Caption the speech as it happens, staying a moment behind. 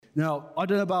Now, I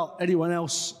don't know about anyone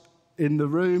else in the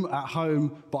room, at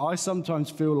home, but I sometimes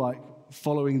feel like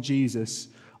following Jesus,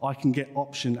 I can get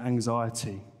option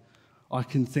anxiety. I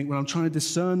can think, when I'm trying to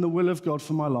discern the will of God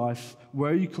for my life,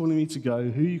 where are you calling me to go?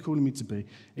 Who are you calling me to be?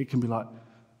 It can be like,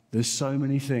 there's so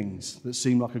many things that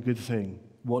seem like a good thing.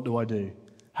 What do I do?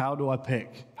 How do I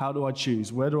pick? How do I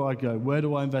choose? Where do I go? Where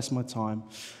do I invest my time?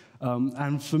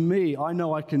 And for me, I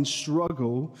know I can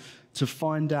struggle to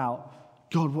find out,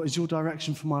 God, what is your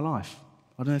direction for my life?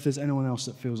 I don't know if there's anyone else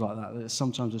that feels like that. It's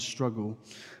sometimes a struggle.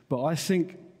 But I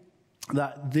think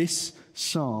that this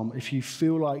psalm, if you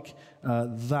feel like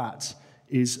that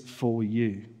is for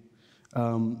you,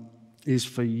 is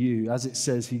for you. As it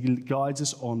says, he guides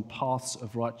us on paths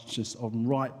of righteousness, on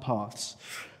right paths.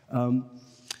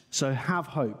 So have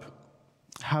hope.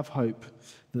 Have hope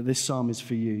that this psalm is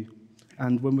for you.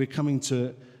 And when we're coming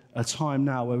to a time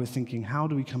now where we're thinking, how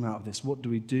do we come out of this? What do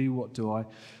we do? What do I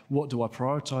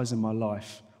prioritize in my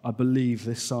life? I believe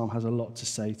this psalm has a lot to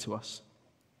say to us.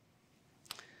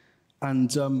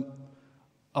 And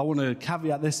I want to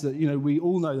caveat this, that, we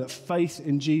all know that faith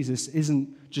in Jesus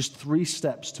isn't just 3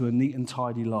 steps to a neat and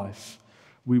tidy life.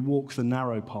 We walk the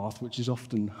narrow path, which is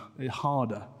often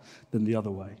harder than the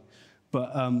other way.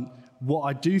 But what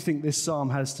I do think this psalm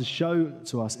has to show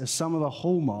to us are some of the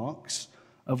hallmarks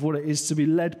of what it is to be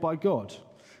led by God.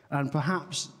 And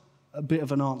perhaps a bit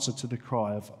of an answer to the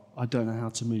cry of, I don't know how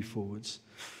to move forwards.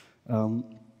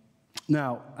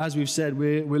 Now, as we've said,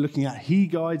 we're looking at He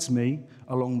guides me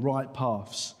along right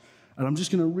paths. And I'm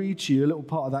just going to read to you a little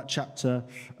part of that chapter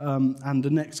and the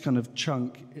next kind of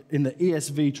chunk in the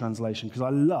ESV translation, because I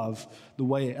love the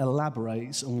way it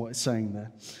elaborates on what it's saying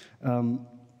there.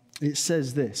 It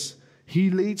says this: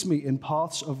 He leads me in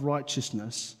paths of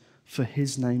righteousness for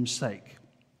His name's sake.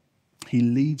 He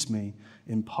leads me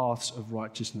in paths of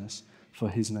righteousness for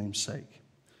His name's sake.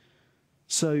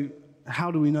 So how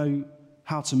do we know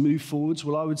how to move forwards?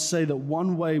 Well, I would say that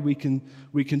one way we can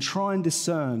try and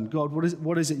discern, God,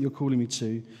 what is it you're calling me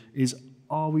to, is,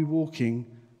 are we walking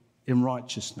in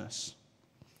righteousness?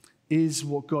 Is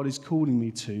what God is calling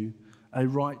me to a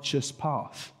righteous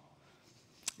path?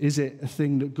 Is it a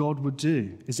thing that God would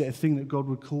do? Is it a thing that God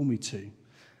would call me to?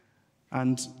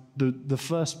 And the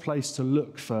first place to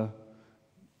look for,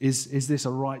 is this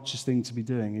a righteous thing to be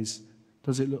doing?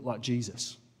 Does it look like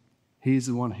Jesus? He is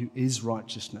the one who is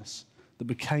righteousness, that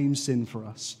became sin for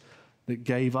us, that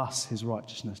gave us his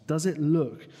righteousness. Does it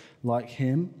look like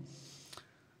him?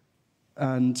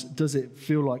 And does it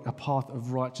feel like a path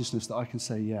of righteousness that I can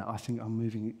say, yeah, I think I'm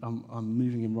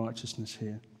moving in righteousness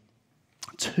here?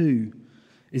 2,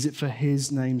 is it for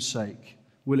his name's sake?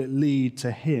 Will it lead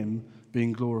to him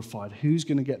being glorified? Who's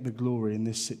going to get the glory in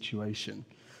this situation?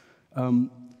 And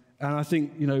I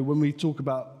think, when we talk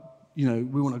about, we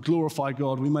want to glorify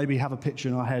God, we maybe have a picture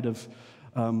in our head of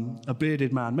a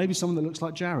bearded man, maybe someone that looks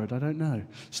like Jared, I don't know,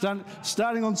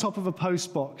 standing on top of a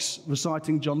post box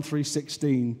reciting John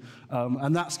 3:16,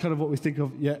 and that's kind of what we think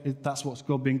of, that's what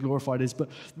God being glorified is, but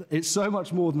it's so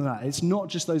much more than that. It's not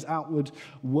just those outward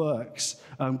works.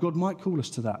 God might call us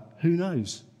to that. Who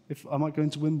knows? If I might go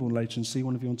into Wimborne later and see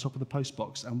one of you on top of the post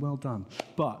box, and well done.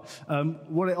 But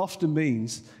what it often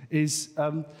means is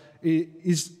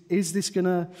this going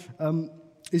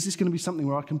to be something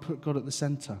where I can put God at the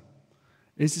center?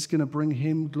 Is this going to bring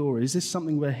him glory? Is this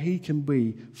something where he can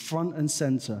be front and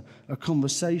center? A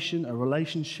conversation, a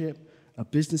relationship, a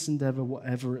business endeavor,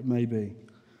 whatever it may be.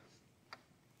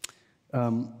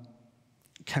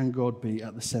 Can God be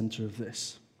at the center of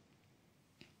this?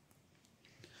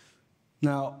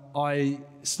 Now, I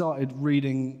started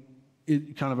reading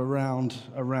it kind of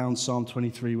around Psalm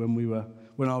 23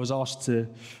 when I was asked to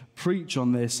preach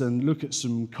on this and look at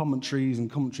some commentaries, and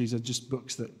commentaries are just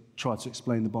books that try to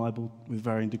explain the Bible with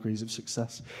varying degrees of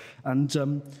success.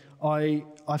 And I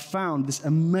found this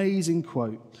amazing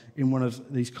quote in one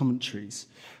of these commentaries,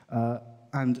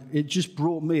 and it just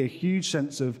brought me a huge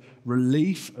sense of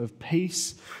relief, of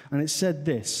peace. And it said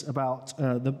this about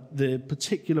the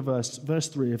particular verse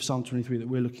 3 of Psalm 23 that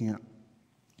we're looking at.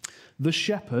 The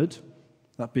shepherd,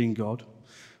 that being God,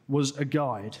 was a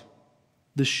guide.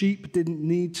 The sheep didn't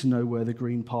need to know where the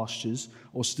green pastures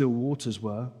or still waters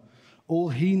were. All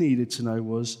he needed to know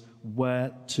was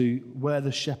where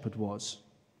the shepherd was.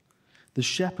 The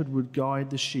shepherd would guide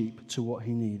the sheep to what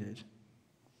he needed.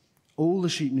 All the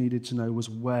sheep needed to know was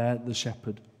where the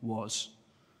shepherd was.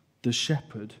 The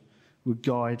shepherd would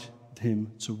guide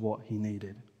him to what he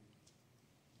needed.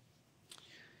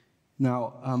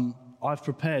 Now, I've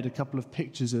prepared a couple of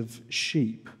pictures of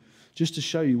sheep just to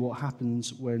show you what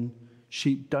happens when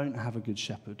sheep don't have a good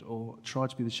shepherd or try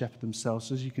to be the shepherd themselves.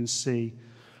 So as you can see,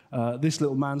 This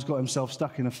little man's got himself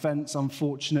stuck in a fence,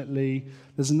 unfortunately.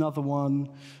 There's another one,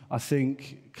 I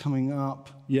think, coming up.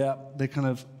 Yeah, they're kind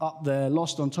of up there,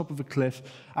 lost on top of a cliff.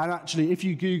 And actually, if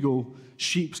you Google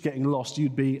sheep's getting lost,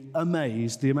 you'd be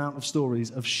amazed the amount of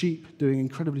stories of sheep doing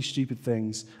incredibly stupid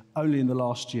things only in the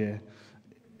last year.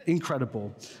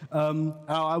 Incredible.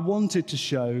 I wanted to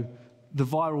show the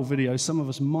viral video some of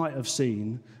us might have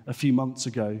seen a few months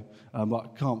ago, but I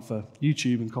can't for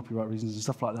YouTube and copyright reasons and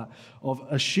stuff like that, of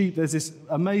a sheep. There's this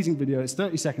amazing video. It's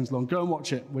 30 seconds long. Go and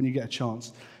watch it when you get a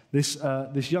chance. This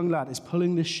young lad is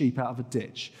pulling this sheep out of a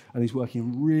ditch, and he's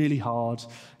working really hard.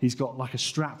 He's got like a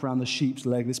strap around the sheep's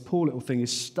leg. This poor little thing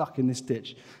is stuck in this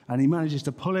ditch, and he manages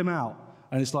to pull him out,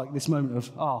 and it's like this moment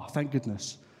of, thank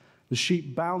goodness. The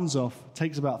sheep bounds off,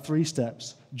 takes about 3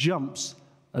 steps, jumps,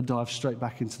 and dives straight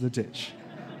back into the ditch,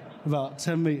 about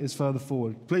 10 meters further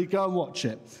forward. Please go and watch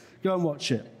it. Go and watch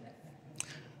it.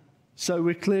 So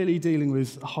we're clearly dealing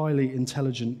with highly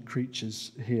intelligent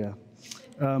creatures here.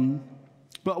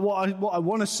 But what I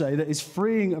want to say that is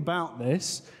freeing about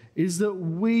this is that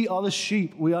we are the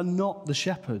sheep. We are not the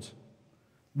shepherd.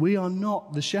 We are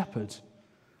not the shepherd.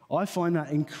 I find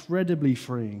that incredibly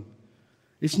freeing.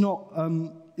 It's not,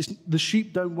 the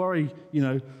sheep don't worry,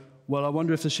 well, I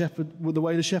wonder if the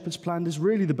way the shepherd's planned is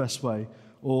really the best way.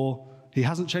 Or he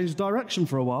hasn't changed direction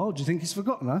for a while. Do you think he's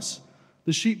forgotten us?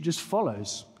 The sheep just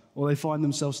follows. Or they find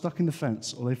themselves stuck in the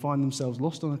fence. Or they find themselves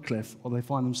lost on a cliff. Or they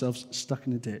find themselves stuck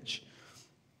in a ditch.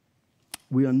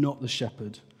 We are not the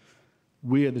shepherd.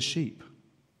 We are the sheep.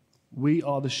 We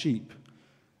are the sheep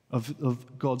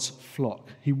of God's flock.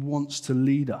 He wants to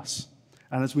lead us.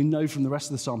 And as we know from the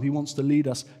rest of the psalm, he wants to lead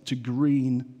us to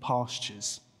green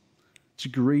pastures. To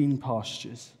green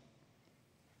pastures.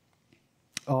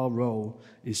 Our role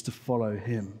is to follow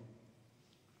him.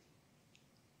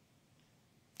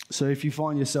 So if you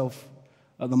find yourself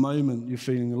at the moment, you're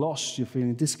feeling lost, you're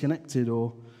feeling disconnected,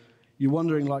 or you're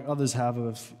wondering like others have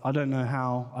of, I don't know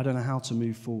how to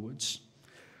move forwards.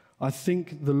 I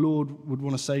think the Lord would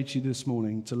want to say to you this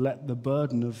morning to let the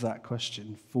burden of that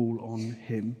question fall on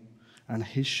him and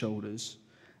his shoulders,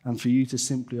 and for you to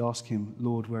simply ask him,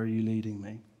 Lord, where are you leading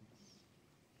me?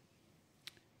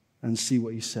 And see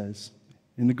what he says.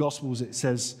 In the Gospels, it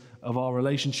says of our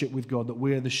relationship with God that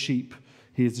we're the sheep,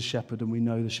 he is the shepherd, and we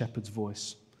know the shepherd's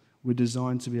voice. We're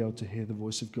designed to be able to hear the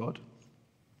voice of God.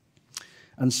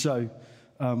 And so,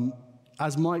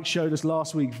 as Mike showed us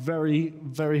last week, very,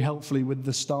 very helpfully with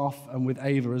the staff and with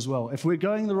Ava as well, if we're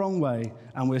going the wrong way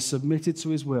and we're submitted to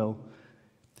his will,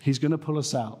 he's going to pull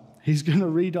us out. He's going to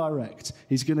redirect.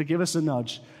 He's going to give us a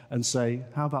nudge and say,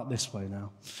 how about this way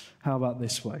now? How about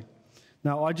this way?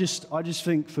 Now, I just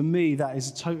think for me that is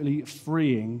a totally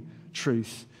freeing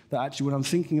truth. That actually when I'm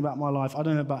thinking about my life, I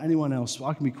don't know about anyone else, but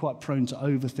I can be quite prone to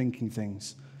overthinking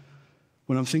things.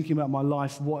 When I'm thinking about my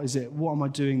life, what is it? What am I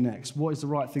doing next? What is the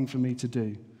right thing for me to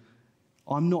do?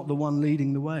 I'm not the one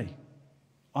leading the way.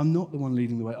 I'm not the one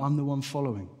leading the way. I'm the one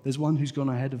following. There's one who's gone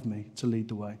ahead of me to lead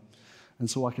the way. And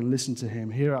so I can listen to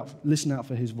him, listen out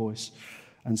for his voice,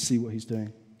 and see what he's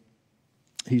doing.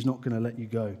 He's not going to let you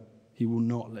go. He will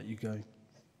not let you go.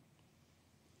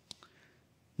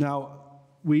 Now,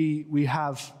 we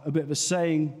have a bit of a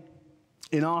saying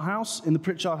in our house, in the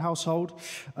Pritchard household,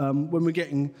 when we're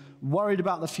getting worried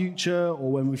about the future,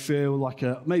 or when we feel like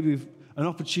maybe an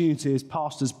opportunity has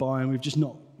passed us by and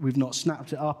we've not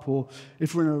snapped it up, or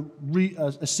if we're in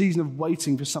a season of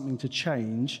waiting for something to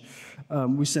change,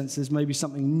 we sense there's maybe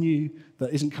something new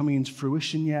that isn't coming into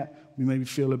fruition yet. We maybe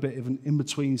feel a bit of an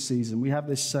in-between season. We have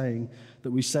this saying that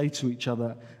we say to each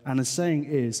other, and the saying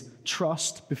is,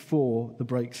 trust before the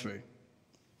breakthrough.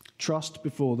 Trust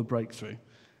before the breakthrough.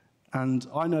 And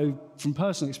I know from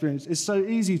personal experience, it's so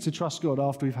easy to trust God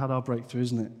after we've had our breakthrough,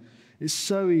 isn't it? It's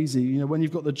so easy. When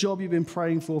you've got the job you've been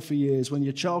praying for years, when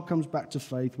your child comes back to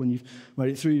faith, when you've made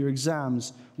it through your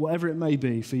exams, whatever it may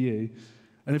be for you.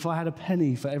 And if I had a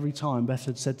penny for every time Beth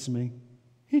had said to me,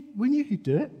 we knew he'd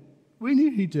do it. We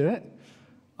knew he'd do it.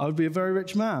 I would be a very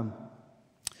rich man.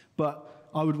 But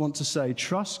I would want to say,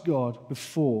 trust God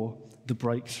before the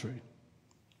breakthrough.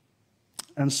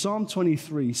 And Psalm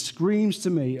 23 screams to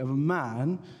me of a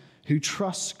man who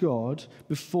trusts God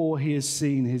before he has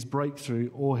seen his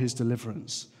breakthrough or his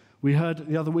deliverance. We heard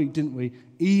the other week, didn't we?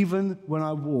 Even when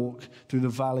I walk through the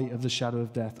valley of the shadow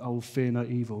of death, I will fear no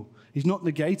evil. He's not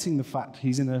negating the fact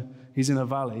he's in a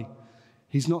valley.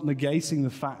 He's not negating the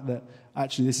fact that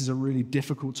actually this is a really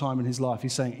difficult time in his life.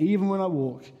 He's saying, even when I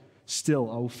walk,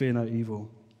 still I will fear no evil.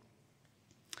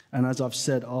 And as I've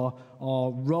said, our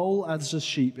role as a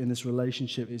sheep in this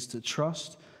relationship is to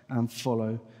trust and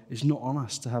follow. It's not on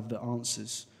us to have the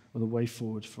answers or the way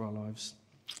forward for our lives.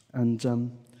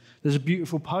 And There's a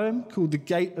beautiful poem called The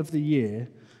Gate of the Year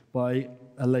by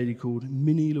a lady called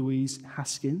Minnie Louise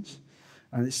Haskins.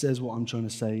 And it says what I'm trying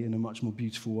to say in a much more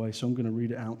beautiful way, so I'm going to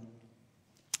read it out.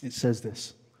 It says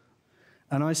this: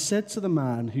 "And I said to the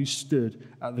man who stood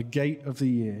at the gate of the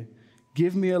year,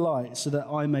 'Give me a light so that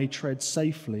I may tread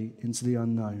safely into the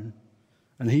unknown.'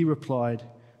 And he replied,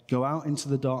 'Go out into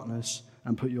the darkness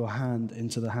and put your hand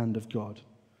into the hand of God.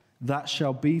 That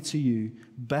shall be to you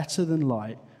better than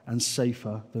light and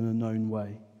safer than a known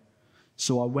way.'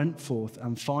 So I went forth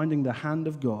and finding the hand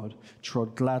of God,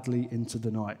 trod gladly into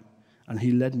the night. And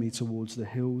he led me towards the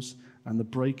hills and the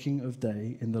breaking of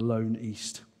day in the lone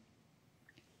east."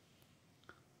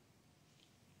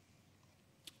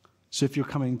 So if you're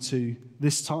coming to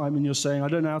this time and you're saying, "I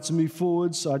don't know how to move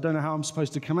forwards, I don't know how I'm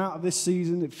supposed to come out of this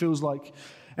season, it feels like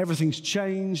everything's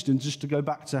changed, and just to go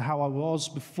back to how I was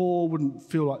before wouldn't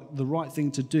feel like the right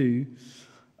thing to do,"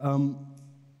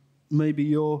 maybe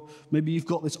you've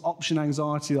got this option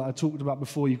anxiety that I talked about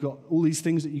before. You've got all these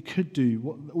things that you could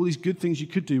do, all these good things you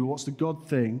could do, but what's the God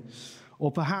thing?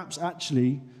 Or perhaps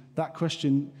actually that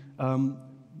question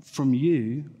from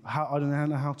you, I don't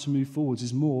know how to move forwards,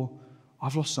 is more,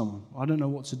 I've lost someone. I don't know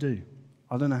what to do.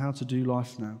 I don't know how to do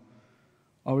life now.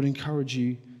 I would encourage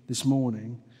you this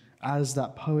morning, as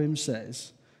that poem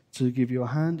says, to give your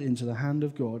hand into the hand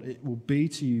of God. It will be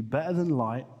to you better than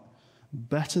light,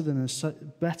 better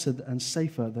and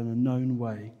safer than a known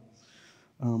way.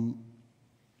 And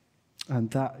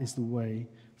that is the way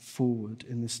forward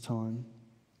in this time.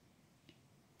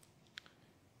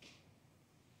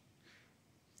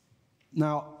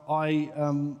 Now,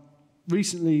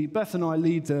 recently, Beth and I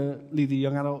lead the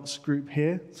young adults group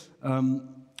here,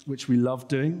 which we love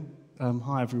doing.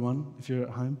 Hi, everyone, if you're at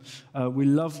home. We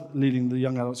love leading the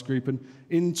young adults group. And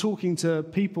in talking to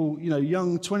people,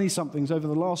 young 20-somethings over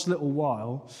the last little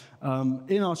while,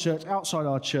 in our church, outside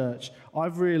our church,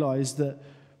 I've realized that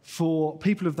for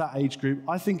people of that age group,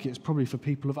 I think it's probably for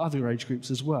people of other age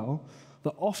groups as well,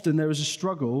 that often there is a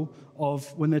struggle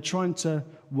of when they're trying to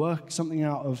work something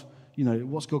out of,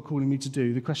 what's God calling me to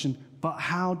do? The question, but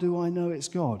how do I know it's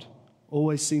God?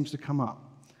 Always seems to come up.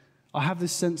 I have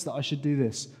this sense that I should do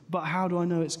this, but how do I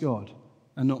know it's God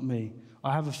and not me?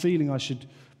 I have a feeling I should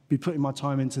be putting my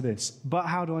time into this, but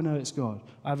how do I know it's God?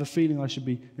 I have a feeling I should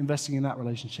be investing in that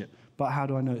relationship, but how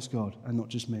do I know it's God and not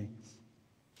just me?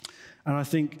 And I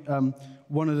think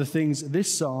one of the things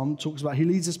this psalm talks about, he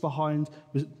leads us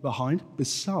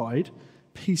beside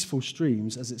peaceful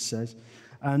streams, as it says.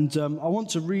 And I want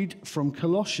to read from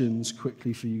Colossians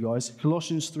quickly for you guys.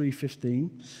 Colossians 3:15,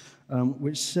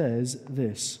 which says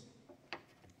this.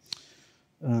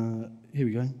 Here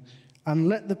we go. "And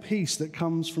let the peace that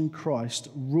comes from Christ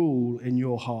rule in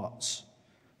your hearts.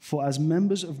 For as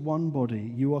members of one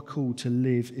body, you are called to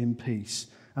live in peace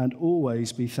and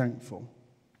always be thankful."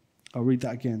 I'll read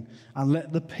that again. "And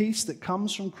let the peace that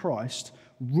comes from Christ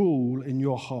rule in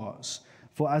your hearts.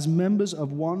 For as members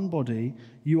of one body,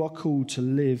 you are called to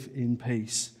live in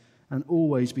peace and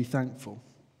always be thankful."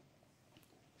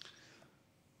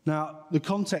 Now, the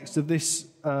context of this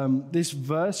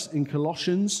verse in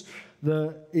Colossians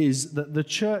is that the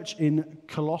church in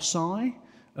Colossae,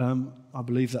 I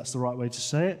believe that's the right way to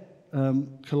say it.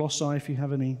 Colossae, if you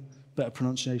have any better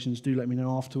pronunciations, do let me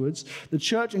know afterwards. The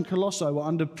church in Colossae were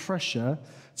under pressure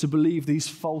to believe these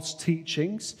false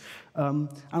teachings.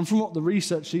 And from what the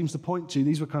research seems to point to,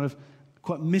 these were kind of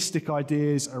quite mystic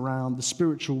ideas around the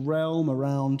spiritual realm,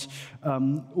 around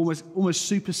almost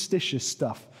superstitious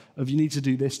stuff of you need to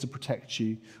do this to protect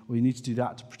you, or you need to do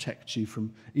that to protect you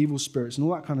from evil spirits and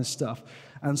all that kind of stuff.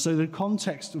 And so the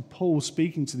context of Paul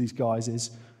speaking to these guys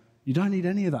is, you don't need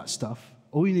any of that stuff.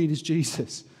 All you need is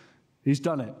Jesus. He's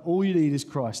done it. All you need is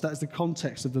Christ. That's the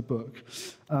context of the book.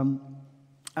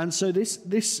 And so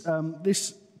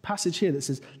this passage here that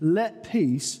says, "Let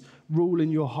peace rule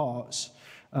in your hearts."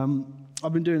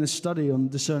 I've been doing a study on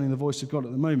discerning the voice of God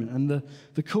at the moment, and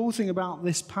the cool thing about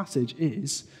this passage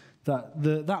is that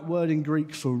that word in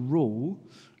Greek for rule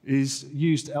is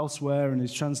used elsewhere and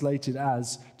is translated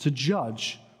as to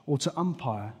judge or to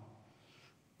umpire.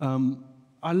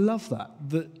 I love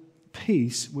that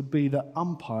peace would be the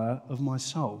umpire of my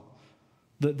soul,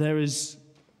 that there is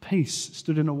peace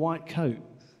stood in a white coat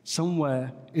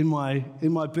somewhere in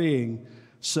my being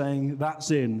saying,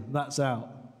 that's in, that's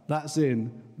out, that's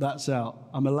in, that's out.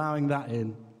 I'm allowing that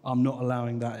in, I'm not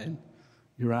allowing that in.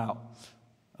 You're out.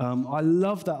 I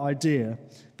love that idea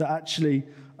that actually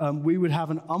we would have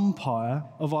an umpire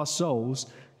of our souls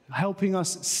helping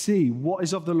us see what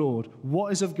is of the Lord,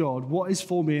 what is of God, what is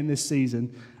for me in this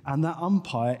season, and that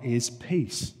umpire is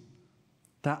peace.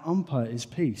 That umpire is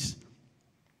peace.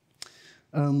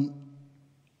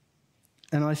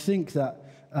 And I think that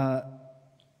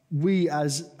we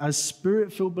as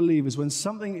Spirit-filled believers, when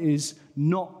something is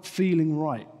not feeling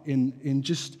right in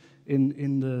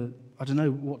the, I don't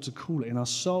know what to call it, in our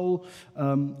soul,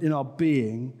 in our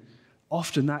being,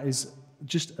 often that is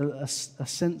just a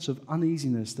sense of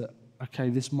uneasiness that, okay,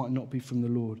 this might not be from the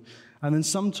Lord. And then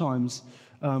sometimes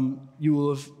I'm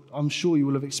sure you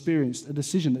will have experienced a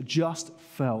decision that just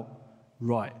felt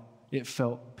right. It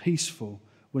felt peaceful.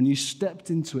 When you stepped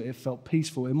into it, it felt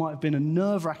peaceful. It might have been a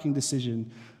nerve-wracking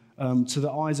decision to the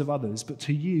eyes of others, but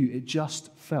to you, it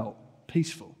just felt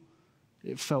peaceful.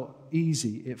 It felt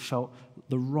easy. It felt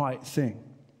the right thing.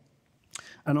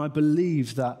 And I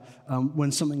believe that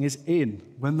when something is in,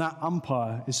 when that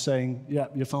umpire is saying, yeah,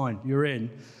 you're fine, you're in,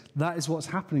 that is what's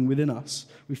happening within us.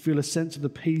 We feel a sense of the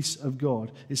peace of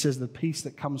God. It says the peace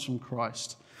that comes from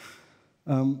Christ.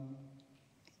 And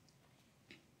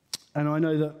I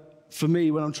know that for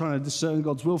me, when I'm trying to discern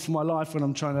God's will for my life, when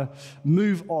I'm trying to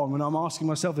move on, when I'm asking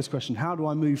myself this question, how do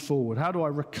I move forward? How do I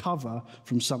recover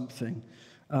from something?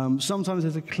 Sometimes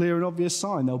there's a clear and obvious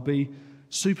sign. There'll be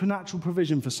supernatural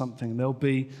provision for something. There'll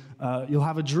be, you'll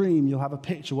have a dream, you'll have a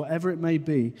picture, whatever it may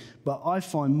be. But I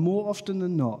find more often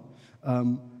than not,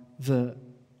 the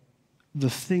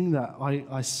thing that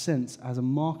I sense as a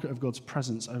marker of God's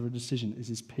presence over a decision is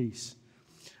his peace.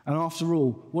 And after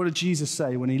all, what did Jesus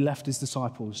say when he left his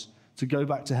disciples to go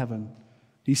back to heaven?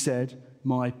 He said,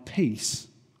 my peace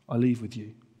I leave with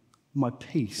you. My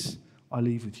peace I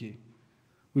leave with you.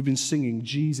 We've been singing,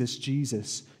 Jesus,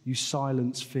 Jesus, you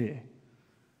silence fear.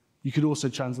 You could also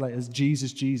translate as,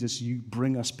 Jesus, Jesus, you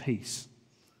bring us peace.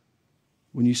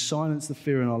 When you silence the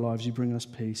fear in our lives, you bring us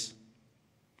peace.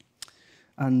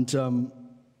 And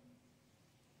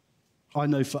I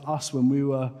know for us, when we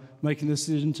were making the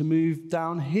decision to move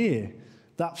down here,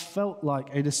 that felt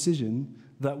like a decision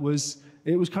that was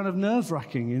kind of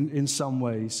nerve-wracking in some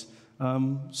ways.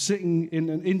 Sitting in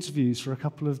interviews for a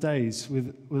couple of days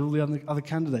with all the other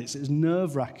candidates, it was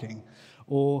nerve-wracking.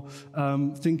 Or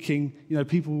thinking,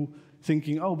 people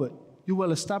thinking, oh, but you're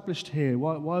well established here.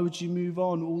 Why would you move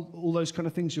on? All those kind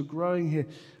of things. You're growing here.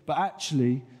 But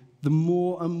actually, the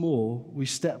more and more we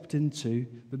stepped into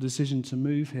the decision to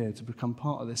move here, to become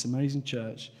part of this amazing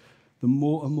church, the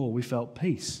more and more we felt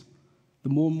peace. The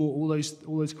more and more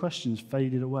all those questions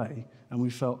faded away, and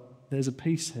we felt there's a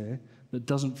peace here that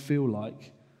doesn't feel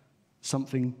like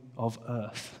something of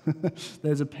earth.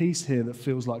 There's a peace here that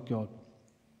feels like God.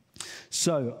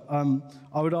 So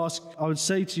I would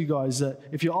say to you guys that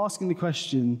if you're asking the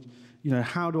question,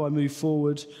 how do I move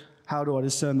forward? How do I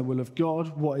discern the will of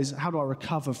God? How do I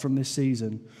recover from this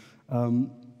season?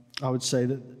 I would say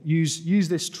that use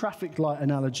this traffic light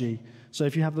analogy. So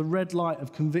if you have the red light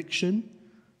of conviction,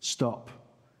 stop.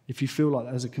 If you feel like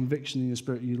there's a conviction in your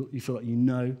spirit, you feel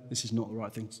like this is not the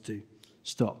right thing to do,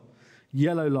 stop.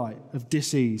 Yellow light of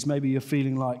dis-ease. Maybe you're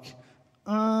feeling like,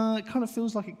 it kind of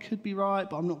feels like it could be right,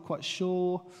 but I'm not quite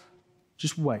sure.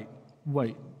 Just wait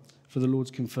for the Lord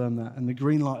to confirm that. And the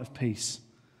green light of peace,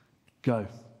 go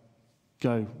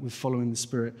with following the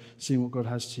Spirit, seeing what God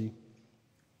has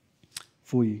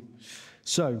for you.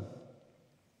 So,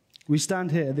 we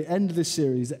stand here at the end of this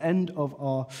series, the end of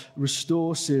our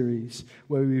Restore series,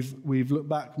 where we've looked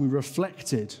back and we've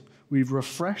reflected, we've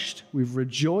refreshed, we've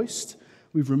rejoiced,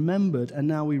 we've remembered, and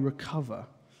now we recover.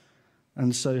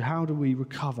 And so how do we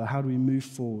recover? How do we move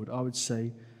forward? I would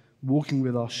say walking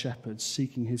with our shepherd,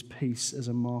 seeking his peace as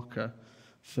a marker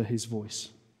for his voice.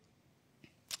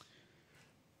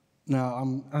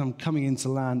 Now, I'm coming into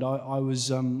land. I was,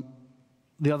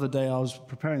 the other day I was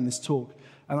preparing this talk,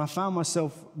 and I found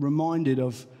myself reminded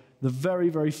of the very,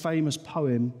 very famous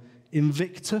poem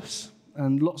Invictus,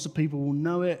 and lots of people will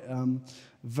know it.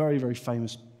 Very, very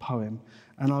famous poem.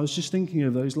 And I was just thinking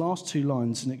of those last two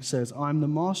lines, and it says, I am the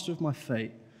master of my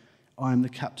fate, I am the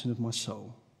captain of my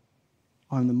soul.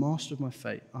 I am the master of my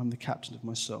fate, I am the captain of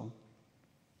my soul.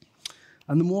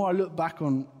 And the more I look back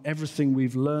on everything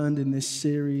we've learned in this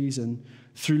series, and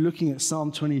through looking at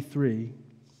Psalm 23,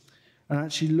 and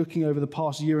actually looking over the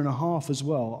past year and a half as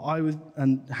well,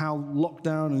 and how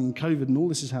lockdown and COVID and all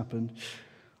this has happened,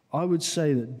 I would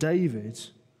say that David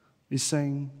is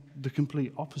saying the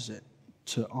complete opposite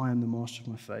to I am the master of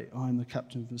my fate, I am the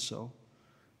captain of my soul.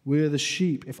 We're the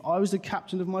sheep. If I was the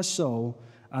captain of my soul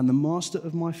and the master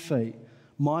of my fate,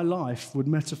 my life would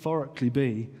metaphorically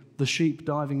be the sheep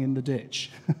diving in the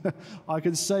ditch. I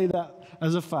can say that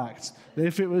as a fact.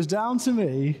 If it was down to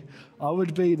me, I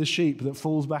would be the sheep that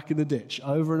falls back in the ditch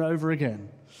over and over again.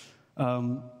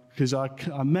 Because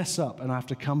I mess up and I have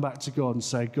to come back to God and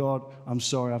say, God, I'm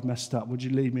sorry I've messed up. Would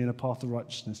you lead me in a path of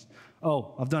righteousness?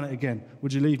 Oh, I've done it again.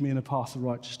 Would you lead me in a path of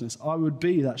righteousness? I would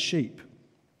be that sheep.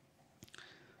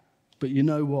 But you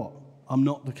know what? I'm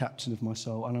not the captain of my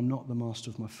soul, and I'm not the master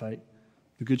of my fate.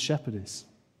 The Good Shepherd is.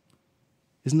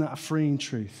 Isn't that a freeing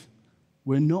truth?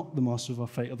 We're not the master of our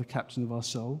fate or the captain of our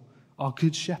soul. Our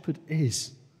Good Shepherd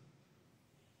is.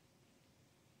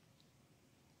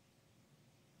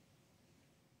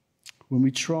 When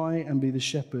we try and be the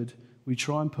shepherd, we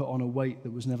try and put on a weight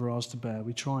that was never ours to bear.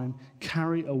 We try and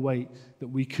carry a weight that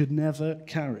we could never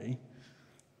carry.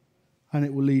 And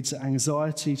it will lead to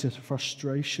anxiety, to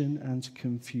frustration, and to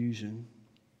confusion.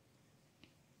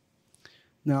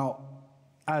 Now,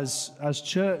 as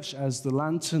church, as the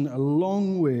Lantern,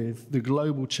 along with the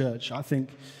global church, I think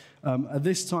at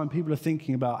this time people are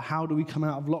thinking about how do we come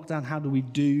out of lockdown? How do we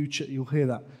do church? You'll hear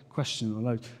that question a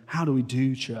lot. How do we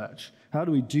do church? How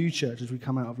do we do church as we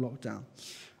come out of lockdown?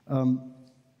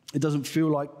 It doesn't feel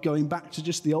like going back to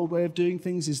just the old way of doing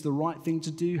things is the right thing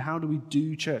to do. How do we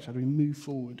do church? How do we move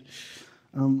forward?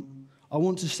 I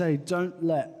want to say, don't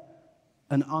let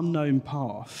an unknown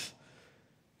path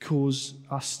cause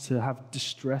us to have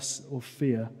distress or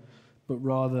fear, but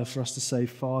rather for us to say,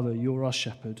 Father, you're our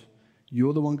shepherd.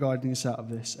 You're the one guiding us out of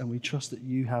this, and we trust that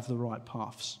you have the right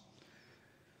paths.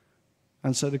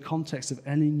 And so the context of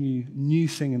any new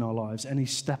thing in our lives, any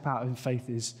step out in faith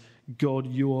is, God,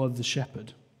 you are the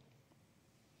shepherd.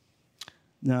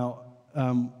 Now,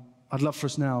 I'd love for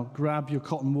us now, grab your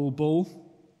cotton wool ball.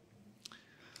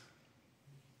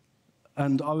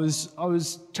 And I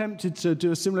was tempted to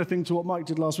do a similar thing to what Mike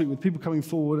did last week with people coming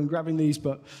forward and grabbing these,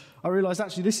 but I realized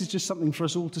actually this is just something for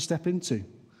us all to step into.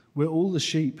 We're all the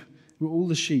sheep. We're all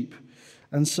the sheep.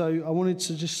 And so I wanted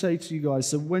to just say to you guys,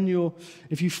 so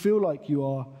if you feel like you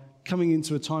are coming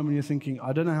into a time when you're thinking,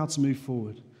 I don't know how to move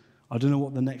forward. I don't know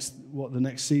what the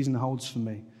next season holds for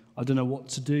me. I don't know what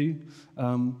to do.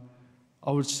 I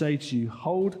would say to you,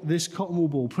 hold this cotton wool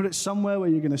ball. Put it somewhere where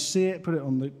you're going to see it. Put it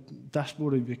on the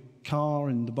dashboard of your car,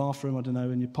 in the bathroom, I don't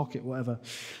know, in your pocket, whatever.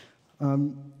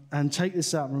 And take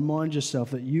this out and remind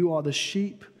yourself that you are the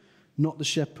sheep, not the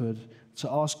shepherd. To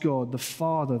ask God, the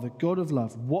Father, the God of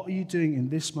love, what are you doing in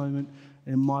this moment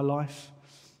in my life?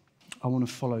 I want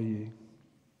to follow you.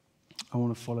 I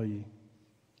want to follow you.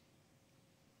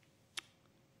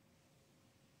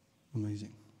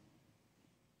 Amazing.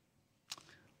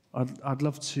 I'd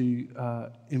love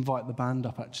to invite the band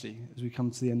up, actually, as we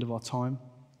come to the end of our time.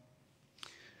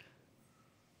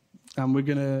 And we're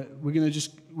gonna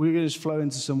just flow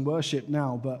into some worship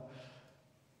now. But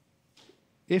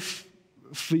if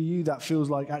for you that feels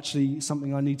like actually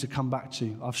something I need to come back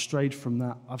to, I've strayed from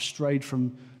that. I've strayed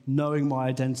from knowing my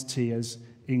identity as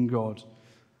in God.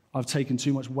 I've taken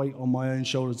too much weight on my own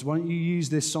shoulders. Why don't you use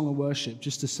this song of worship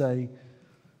just to say,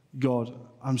 God,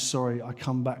 I'm sorry, I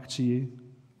come back to you.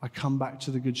 I come back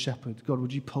to the Good Shepherd. God,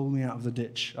 would you pull me out of the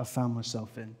ditch I found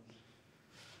myself in?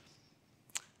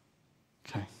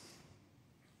 Okay.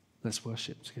 Let's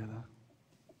worship together.